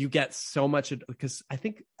 you get so much, because I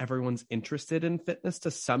think everyone's interested in fitness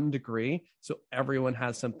to some degree. So everyone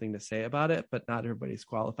has something to say about it, but not everybody's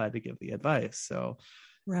qualified to give the advice. So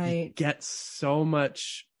you get so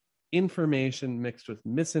much information mixed with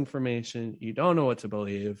misinformation. You don't know what to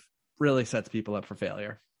believe. Really sets people up for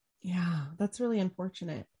failure. Yeah, that's really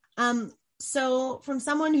unfortunate. So from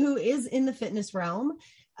someone who is in the fitness realm,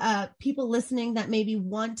 people listening that maybe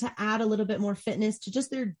want to add a little bit more fitness to just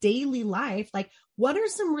their daily life, like what are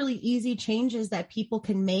some really easy changes that people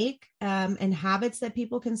can make and habits that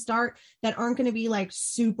people can start that aren't going to be like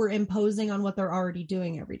super imposing on what they're already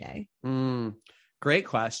doing every day? Great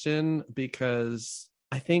question, because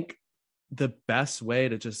I think the best way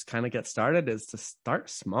to just kind of get started is to start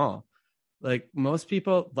small. Like most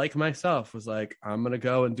people, like myself, was like, I'm going to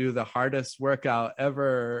go and do the hardest workout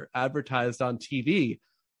ever advertised on TV.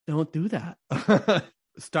 Don't do that.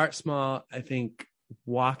 Start small. I think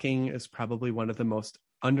walking is probably one of the most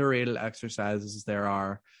underrated exercises there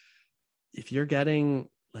are. If you're getting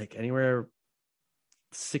like anywhere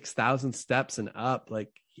 6,000 steps and up,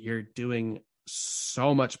 like you're doing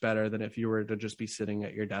so much better than if you were to just be sitting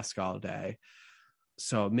at your desk all day.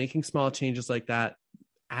 So making small changes like that,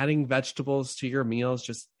 adding vegetables to your meals,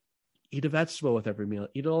 just eat a vegetable with every meal,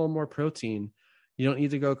 eat a little more protein. You don't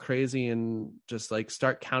need to go crazy and just like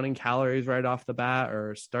start counting calories right off the bat,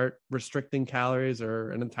 or start restricting calories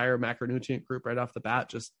or an entire macronutrient group right off the bat.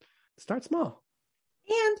 Just start small.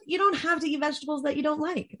 And you don't have to eat vegetables that you don't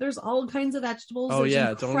like. There's all kinds of vegetables.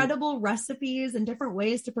 There's incredible recipes and different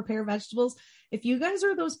ways to prepare vegetables. If you guys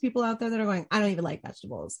are those people out there that are going, I don't even like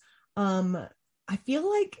vegetables, I feel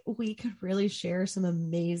like we could really share some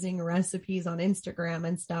amazing recipes on Instagram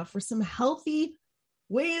and stuff for some healthy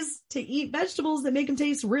ways to eat vegetables that make them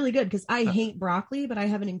taste really good. Because I hate broccoli, but I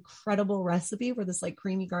have an incredible recipe for this like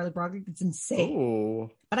creamy garlic broccoli. It's insane. Ooh.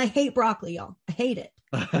 But I hate broccoli, y'all. I hate it.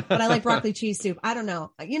 But I like broccoli cheese soup. I don't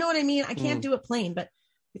know. You know what I mean? I can't do it plain, but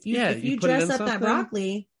if you dress up that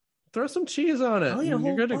broccoli, throw some cheese on it.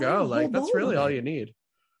 You're good to go. Like that's really all you need.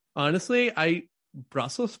 Honestly,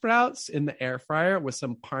 Brussels sprouts in the air fryer with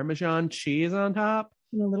some Parmesan cheese on top.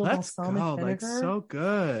 And a little balsamic vinegar. Like so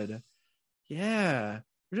good. Yeah.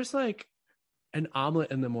 We're just like an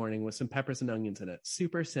omelet in the morning with some peppers and onions in it.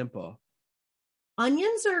 Super simple.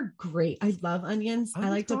 Onions are great. I love onions. I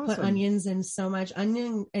like to put onions in so much.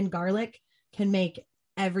 Onion and garlic can make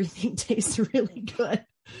everything taste really good.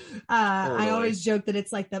 I always joke that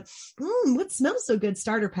it's like the what smells so good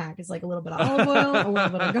starter pack. It's like a little bit of olive oil, a little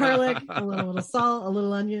bit of garlic, a little bit of salt, a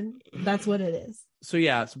little onion. That's what it is. So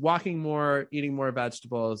yeah, it's walking more, eating more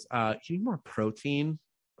vegetables, eating more protein.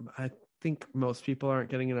 I think most people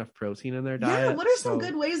aren't getting enough protein in their diet. Yeah, what are some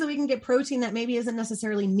good ways that we can get protein that maybe isn't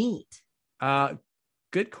necessarily meat?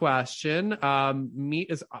 Good question.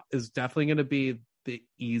 Meat is definitely going to be the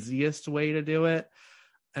easiest way to do it.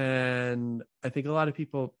 And I think a lot of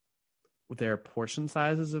people, their portion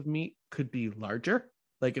sizes of meat could be larger.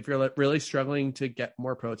 Like if you're really struggling to get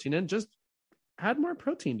more protein in, just add more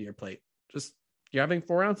protein to your plate. Just you're having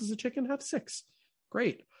 4 ounces of chicken, have 6.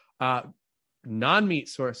 Great. Non-meat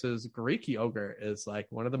sources, Greek yogurt is like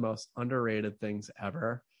one of the most underrated things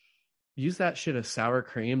ever. Use that shit as sour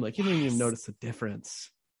cream. Like you don't even notice the difference.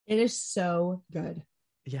 It is so good.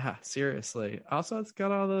 Yeah, seriously. Also, it's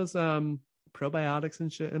got all those probiotics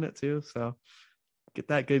and shit in it too. So get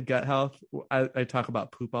that good gut health. I talk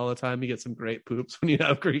about poop all the time. You get some great poops when you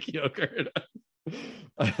have Greek yogurt.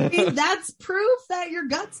 I mean, that's proof that your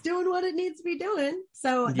gut's doing what it needs to be doing.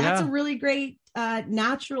 So that's a really great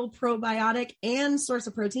natural probiotic and source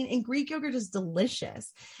of protein. And Greek yogurt is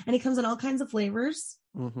delicious, and it comes in all kinds of flavors.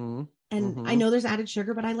 Mm-hmm. And I know there's added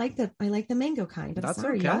sugar, but I like the mango kind. I'm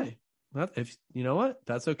sorry, okay. y'all. Well, if you know what,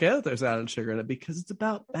 that's okay that there's added sugar in it, because it's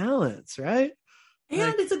about balance, right?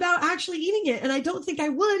 And it's about actually eating it. And I don't think I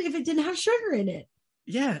would if it didn't have sugar in it.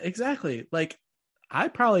 Yeah, exactly. Like I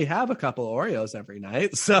probably have a couple of Oreos every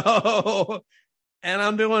night. So, and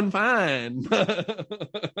I'm doing fine.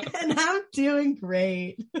 And I'm doing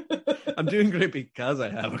great. I'm doing great because I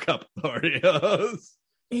have a couple of Oreos.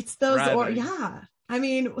 It's those, yeah. I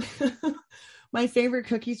mean, my favorite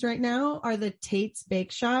cookies right now are the Tate's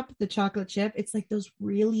Bake Shop, the chocolate chip. It's like those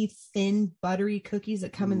really thin, buttery cookies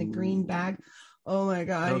that come in the green bag. Oh my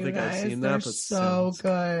God, I don't think guys, I've seen they're that, but so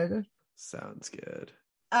good. Sounds good.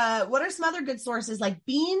 What are some other good sources like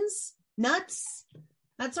beans, nuts,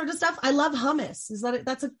 that sort of stuff? I love hummus.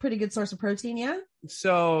 That's a pretty good source of protein, yeah?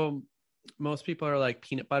 So most people are like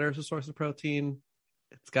peanut butter is a source of protein.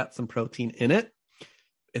 It's got some protein in it.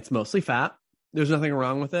 It's mostly fat. There's nothing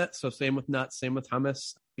wrong with it. So same with nuts, same with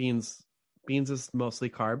hummus. Beans is mostly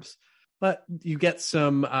carbs, but you get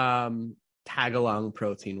some tag along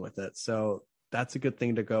protein with it. So that's a good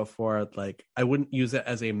thing to go for. Like, I wouldn't use it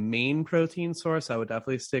as a main protein source. I would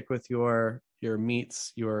definitely stick with your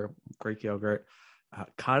meats, your Greek yogurt,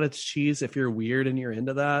 cottage cheese. If you're weird and you're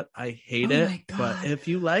into that, I hate it. But if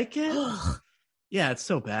you like it, yeah, it's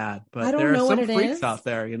so bad. But there are some freaks out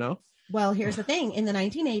there, you know? Well, here's the thing. In the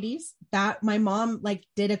 1980s, that my mom like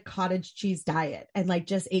did a cottage cheese diet and like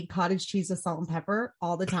just ate cottage cheese with salt and pepper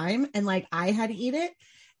all the time. And like I had to eat it.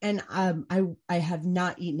 And I have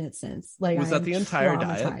not eaten it since. Like, was that the entire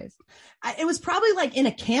diet? It was probably like in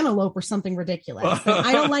a cantaloupe or something ridiculous.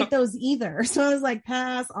 I don't like those either. So I was like,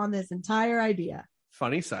 pass on this entire idea.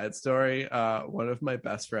 Funny side story. One of my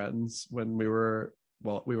best friends, when we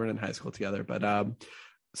weren't in high school together, but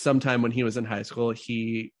sometime when he was in high school,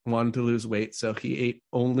 he wanted to lose weight, so he ate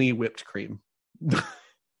only whipped cream.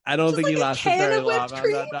 I don't think he lasted very long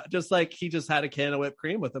on that. Just like he just had a can of whipped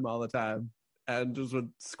cream with him all the time. And just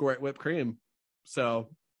would squirt whipped cream. So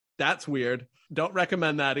that's weird. Don't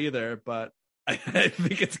recommend that either, but I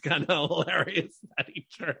think it's kind of hilarious that he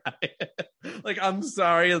tried. Like, I'm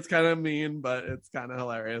sorry, it's kind of mean, but it's kind of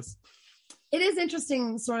hilarious. It is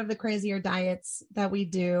interesting, sort of the crazier diets that we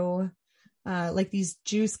do, like these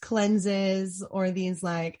juice cleanses or these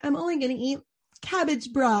like, I'm only going to eat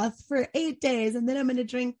cabbage broth for 8 days and then I'm going to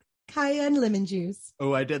drink cayenne lemon juice.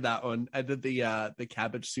 Oh, I did that one. I did the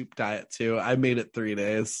cabbage soup diet too. I made it 3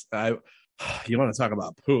 days. You want to talk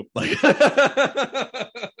about poop? Like,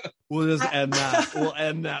 we'll just end that. We'll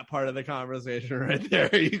end that part of the conversation right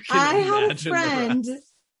there. You can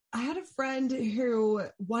I had a friend who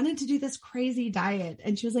wanted to do this crazy diet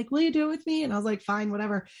and she was like, will you do it with me? And I was like, fine,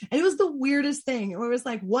 whatever. And it was the weirdest thing. It was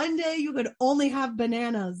like one day you could only have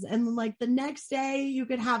bananas and like the next day you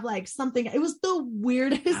could have like something. It was the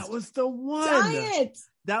weirdest. That was the one diet.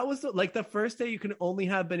 That was like the first day you can only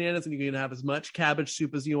have bananas and you can have as much cabbage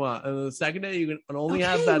soup as you want. And the second day you can only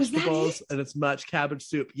have vegetables and as much cabbage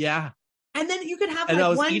soup. Yeah. And then you could have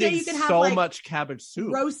like one day you could have so like much cabbage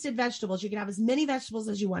soup, roasted vegetables. You could have as many vegetables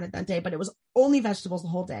as you wanted that day, but it was only vegetables the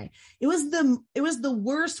whole day. It was the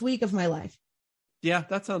worst week of my life. Yeah,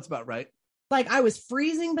 that sounds about right. Like I was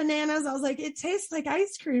freezing bananas. I was like, it tastes like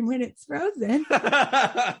ice cream when it's frozen.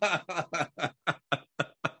 I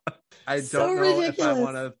don't know if I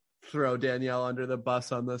want to throw Danielle under the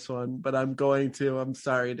bus on this one, but I'm going to. I'm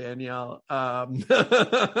sorry, Danielle.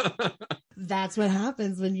 That's what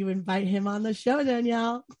happens when you invite him on the show,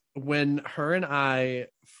 Danielle. When her and I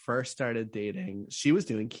first started dating, she was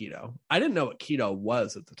doing keto. I didn't know what keto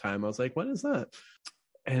was at the time. I was like, what is that?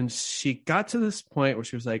 And she got to this point where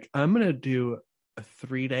she was like, I'm going to do a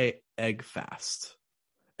 3-day egg fast.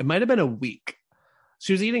 It might have been a week.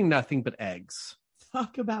 She was eating nothing but eggs.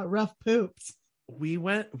 Talk about rough poops.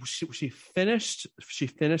 She finished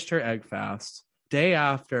her egg fast. Day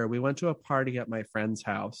after, we went to a party at my friend's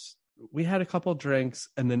house. We had a couple drinks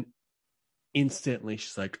and then instantly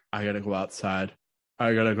she's like, I gotta go outside.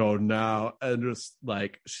 I gotta go now. And just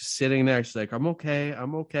like, she's sitting there. She's like, I'm okay.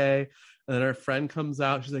 And then her friend comes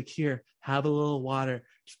out. She's like, here, have a little water.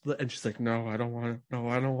 And she's like, no, I don't want it. No,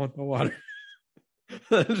 I don't want the water.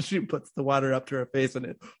 She puts the water up to her face and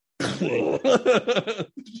it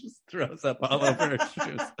just throws up all over her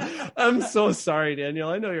shoes. I'm so sorry, Danielle.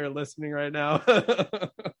 I know you're listening right now.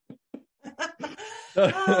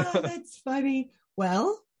 Oh, that's funny.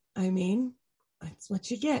 Well, I mean, that's what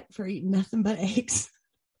you get for eating nothing but eggs.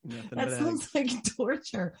 That sounds like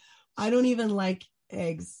torture. I don't even like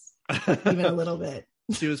eggs even a little bit.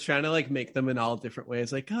 She was trying to like make them in all different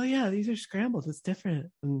ways. Like, oh yeah, these are scrambled. It's different.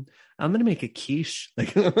 And I'm going to make a quiche.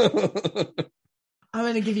 Like, I'm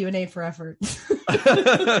going to give you an A for effort.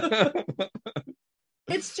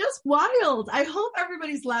 It's just wild. I hope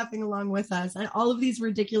everybody's laughing along with us and all of these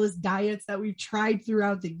ridiculous diets that we've tried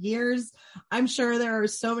throughout the years. I'm sure there are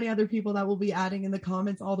so many other people that will be adding in the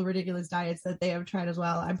comments all the ridiculous diets that they have tried as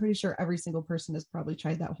well. I'm pretty sure every single person has probably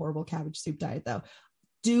tried that horrible cabbage soup diet, though.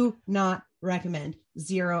 Do not recommend.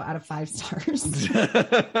 0 out of 5 stars.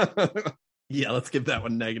 Yeah, let's give that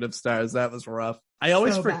one negative stars. That was rough. I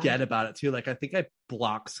always forget about it too. Like, I think I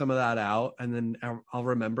block some of that out and then I'll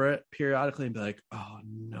remember it periodically and be like, oh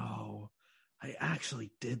no, I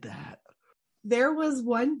actually did that. There was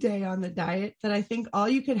one day on the diet that I think all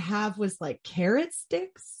you could have was like carrot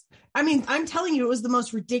sticks. I mean, I'm telling you, it was the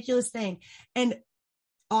most ridiculous thing. And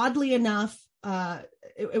oddly enough,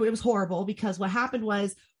 it was horrible because what happened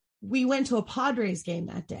was we went to a Padres game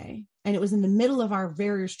that day and it was in the middle of our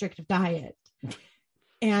very restrictive diet.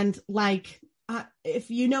 And like,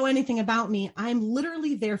 if you know anything about me, I'm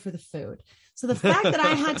literally there for the food. So the fact that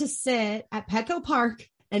I had to sit at Petco Park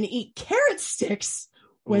and eat carrot sticks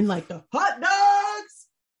when like the hot dogs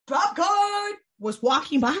drop card, was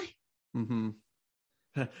walking by. Mm-hmm.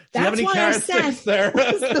 Do you That's have any why I carrot said sticks there? it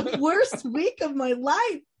was the worst week of my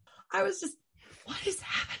life. I was just, what is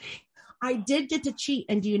happening? I did get to cheat.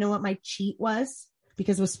 And do you know what my cheat was?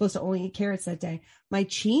 Because I was supposed to only eat carrots that day. My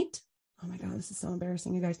cheat, oh my God, this is so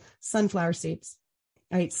embarrassing, you guys. Sunflower seeds.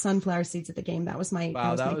 I ate sunflower seeds at the game. That was my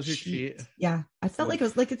That was your cheat. Yeah. I felt like it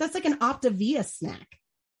was like, that's like an Optavia snack.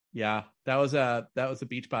 Yeah, that was a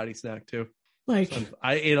Beachbody snack too. Like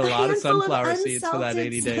I ate a lot of sunflower seeds for that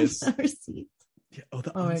 80 days. Yeah,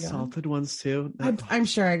 the unsalted ones too. I'm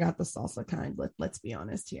sure I got the salsa kind. Let's be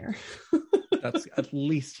honest here. That's at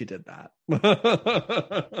least you did that.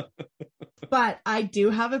 But I do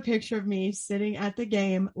have a picture of me sitting at the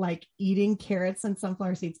game, like eating carrots and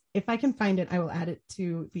sunflower seeds. If I can find it, I will add it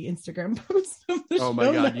to the Instagram post of the Oh my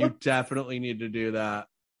show God, notes. you definitely need to do that.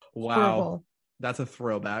 Wow. Horrible. That's a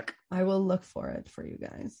throwback. I will look for it for you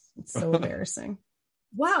guys. It's so embarrassing.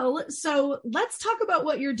 Well, so let's talk about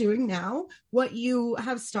what you're doing now, what you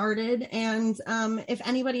have started, and if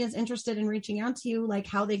anybody is interested in reaching out to you, like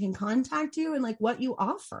how they can contact you and like what you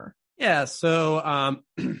offer. Yeah. So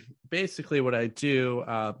basically what I do,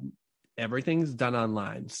 everything's done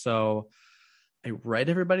online. So I write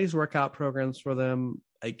everybody's workout programs for them.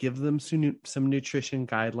 I give them some nutrition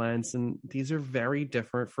guidelines, and these are very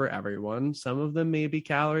different for everyone. Some of them may be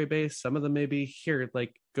calorie based. Some of them may be here,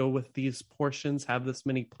 like go with these portions, have this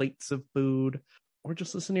many plates of food, or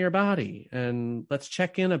just listen to your body and let's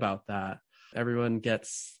check in about that. Everyone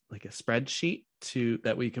gets like a spreadsheet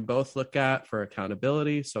that we can both look at for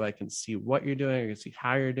accountability. So I can see what you're doing. I can see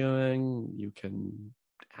how you're doing. You can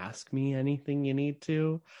ask me anything you need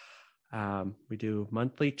to. We do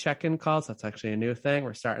monthly check-in calls. That's actually a new thing.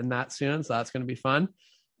 We're starting that soon, so that's going to be fun.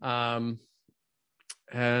 And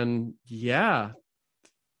yeah,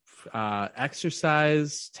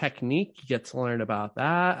 exercise technique, you get to learn about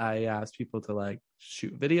that. I ask people to like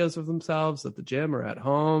shoot videos of themselves at the gym or at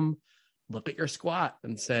home, look at your squat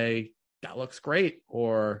and say, that looks great,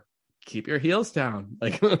 or keep your heels down.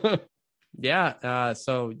 Like, yeah.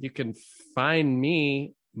 So you can find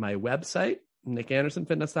me, my website,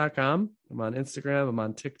 NickAndersonFitness.com. I'm on Instagram. I'm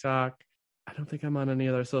on TikTok. I don't think I'm on any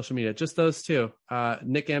other social media, just those two.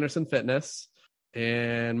 Nick Anderson Fitness,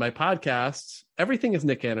 and my podcast. Everything is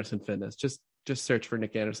Nick Anderson Fitness. Just search for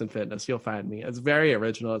Nick Anderson Fitness. You'll find me. It's very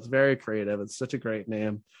original. It's very creative. It's such a great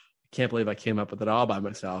name. I can't believe I came up with it all by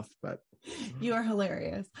myself, but you are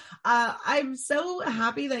hilarious. I'm so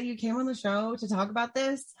happy that you came on the show to talk about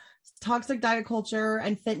this toxic diet culture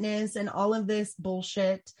and fitness and all of this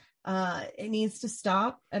bullshit. It needs to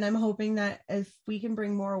stop. And I'm hoping that if we can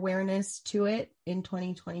bring more awareness to it in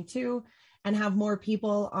 2022 and have more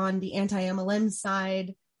people on the anti-MLM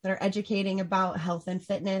side that are educating about health and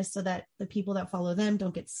fitness so that the people that follow them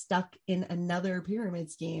don't get stuck in another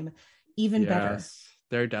pyramid scheme, even better.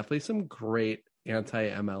 There are definitely some great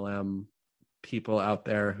anti-MLM people out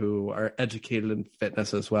there who are educated in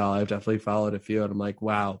fitness as well. I've definitely followed a few and I'm like,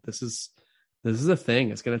 wow, this is a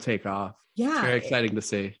thing. It's going to take off. Yeah. It's very exciting to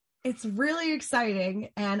see. It's really exciting.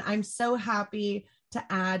 And I'm so happy to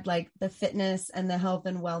add like the fitness and the health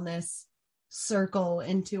and wellness circle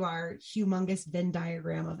into our humongous Venn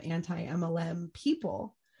diagram of anti-MLM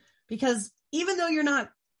people. Because even though you're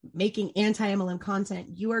not making anti-MLM content,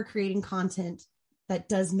 you are creating content that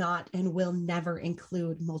does not and will never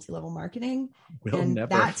include multi-level marketing.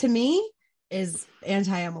 That to me is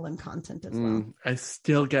anti-MLM content as well. I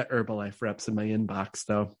still get Herbalife reps in my inbox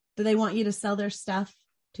though. Do they want you to sell their stuff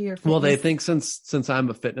to your fitness? Well, they think since I'm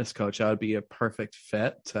a fitness coach, I would be a perfect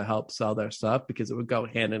fit to help sell their stuff because it would go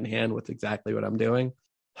hand in hand with exactly what I'm doing.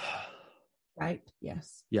 Right.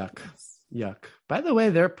 Yes. Yuck. Yes. Yuck. By the way,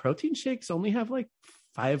 their protein shakes only have like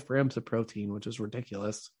 5 grams of protein, which is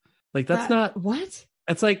ridiculous. Like that's not what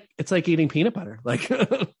it's like eating peanut butter. Like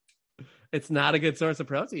it's not a good source of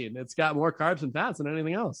protein. It's got more carbs and fats than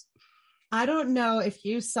anything else. I don't know if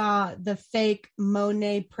you saw the fake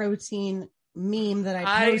Monet protein meme that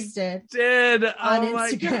I posted on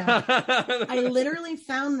Instagram. I literally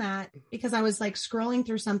found that because I was like scrolling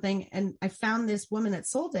through something and I found this woman that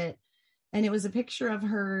sold it, and it was a picture of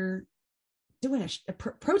her doing a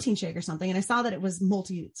protein shake or something. And I saw that it was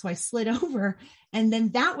so I slid over, and then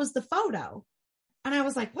that was the photo. And I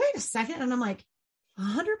was like, wait a second. And I'm like,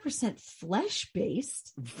 100% flesh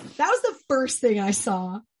based. That was the first thing I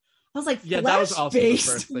saw. I was like, yeah, that was also the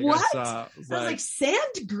first thing what? I saw. I was like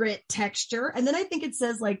sand grit texture. And then I think it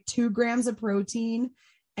says like 2 grams of protein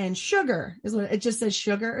and sugar is what it just says,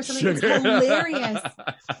 sugar or something. It's hilarious.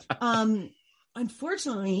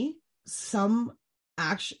 Unfortunately, some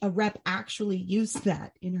a rep actually used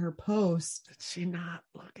that in her post. Did she not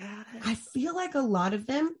look at it? I feel like a lot of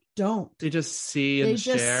them don't. They just see and They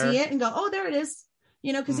just share. see it and go, oh, there it is.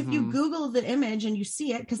 You know, because if you Google the image and you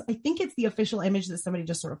see it, because I think it's the official image that somebody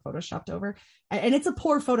just sort of photoshopped over. And it's a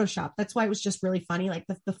poor Photoshop. That's why it was just really funny. Like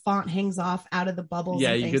the font hangs off out of the bubbles.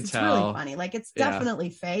 Yeah, and you things. could It's tell. really funny. Like it's definitely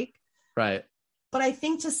fake. Right. But I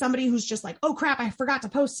think to somebody who's just like, oh crap, I forgot to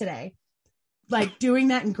post today. Like doing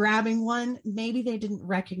that and grabbing one, maybe they didn't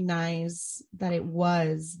recognize that it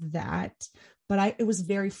was that. But it was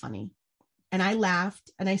very funny. And I laughed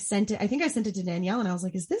and I sent it. I think I sent it to Danielle and I was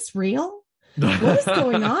like, is this real? What is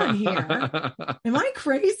going on here? Am I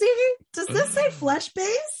crazy? Does this say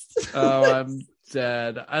flesh-based? Oh, I'm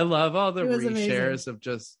dead. I love all the It was reshares of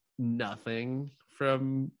just nothing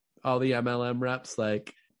from all the MLM reps.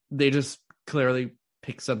 Like they just clearly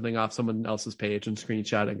pick something off someone else's page and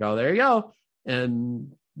screenshot and go, there you go.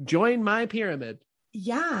 And join my pyramid.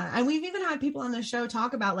 Yeah. And we've even had people on the show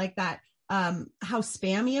talk about like that, how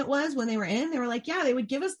spammy it was when they were in. They were like, yeah, they would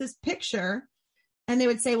give us this picture. And they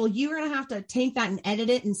would say, well, you're going to have to take that and edit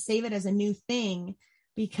it and save it as a new thing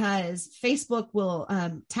because Facebook will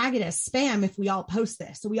tag it as spam if we all post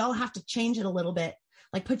this. So we all have to change it a little bit,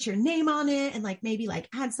 like put your name on it and like maybe like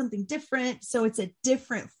add something different. So it's a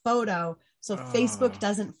different photo. So Facebook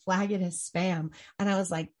doesn't flag it as spam. And I was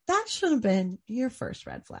like, that should have been your first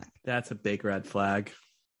red flag. That's a big red flag.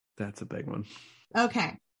 That's a big one.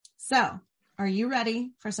 Okay. So are you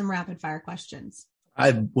ready for some rapid fire questions?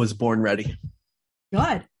 I was born ready.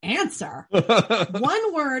 Good answer.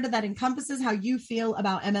 One word that encompasses how you feel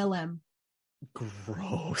about MLM.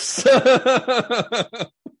 Gross. The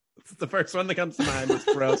first one that comes to mind was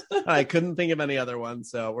gross. I couldn't think of any other one,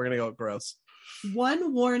 so we're going to go with gross.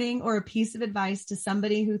 One warning or a piece of advice to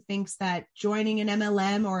somebody who thinks that joining an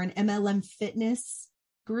MLM or an MLM fitness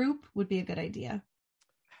group would be a good idea.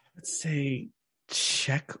 Let's say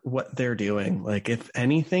check what they're doing. Like if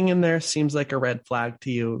anything in there seems like a red flag to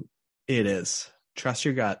you, it is. Trust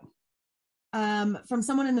your gut. From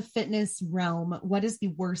someone in the fitness realm, what is the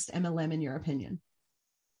worst MLM in your opinion?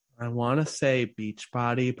 I want to say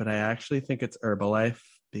Beachbody, but I actually think it's Herbalife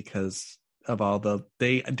because of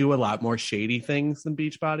they do a lot more shady things than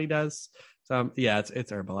Beachbody does. So yeah,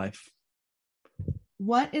 it's Herbalife.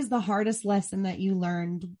 What is the hardest lesson that you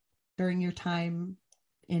learned during your time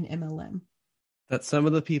in MLM? That some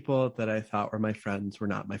of the people that I thought were my friends were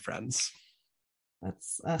not my friends.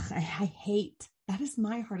 That's I hate. That is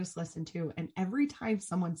my hardest lesson too. And every time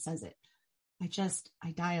someone says it, I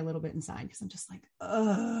die a little bit inside because I'm just like,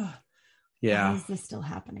 ugh. Yeah. Why is this still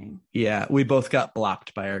happening? Yeah. We both got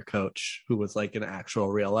blocked by our coach who was like an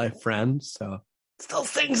actual real life friend. So it still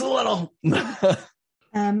stings a little.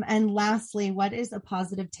 And lastly, what is a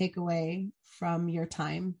positive takeaway from your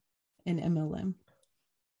time in MLM?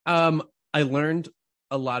 I learned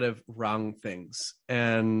a lot of wrong things.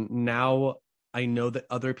 And now I know that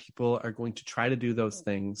other people are going to try to do those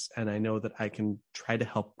things, and I know that I can try to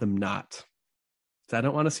help them not. So I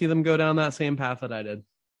don't want to see them go down that same path that I did.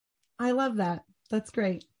 I love that. That's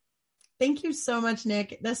great. Thank you so much,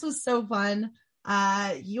 Nick. This was so fun.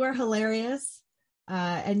 You are hilarious.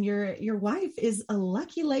 And your wife is a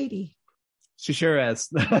lucky lady. She sure is.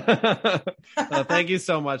 Thank you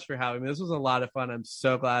so much for having me. This was a lot of fun. I'm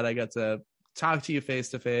so glad I got to talk to you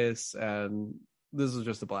face to face, and this was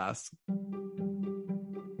just a blast.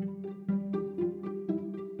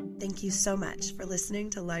 Thank you so much for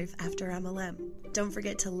listening to Life After MLM. Don't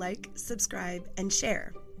forget to like, subscribe, and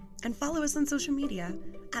share. And follow us on social media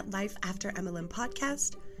at Life After MLM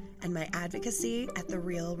Podcast and my advocacy at The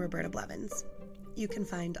Real Roberta Blevins. You can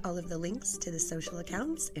find all of the links to the social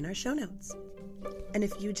accounts in our show notes. And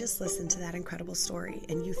if you just listened to that incredible story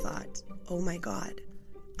and you thought, oh my God,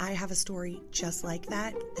 I have a story just like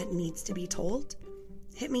that needs to be told,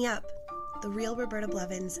 hit me up,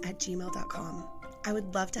 therealrobertablevins@gmail.com. I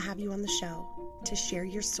would love to have you on the show to share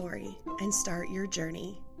your story and start your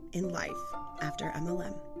journey in life after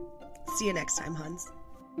MLM. See you next time, Hans.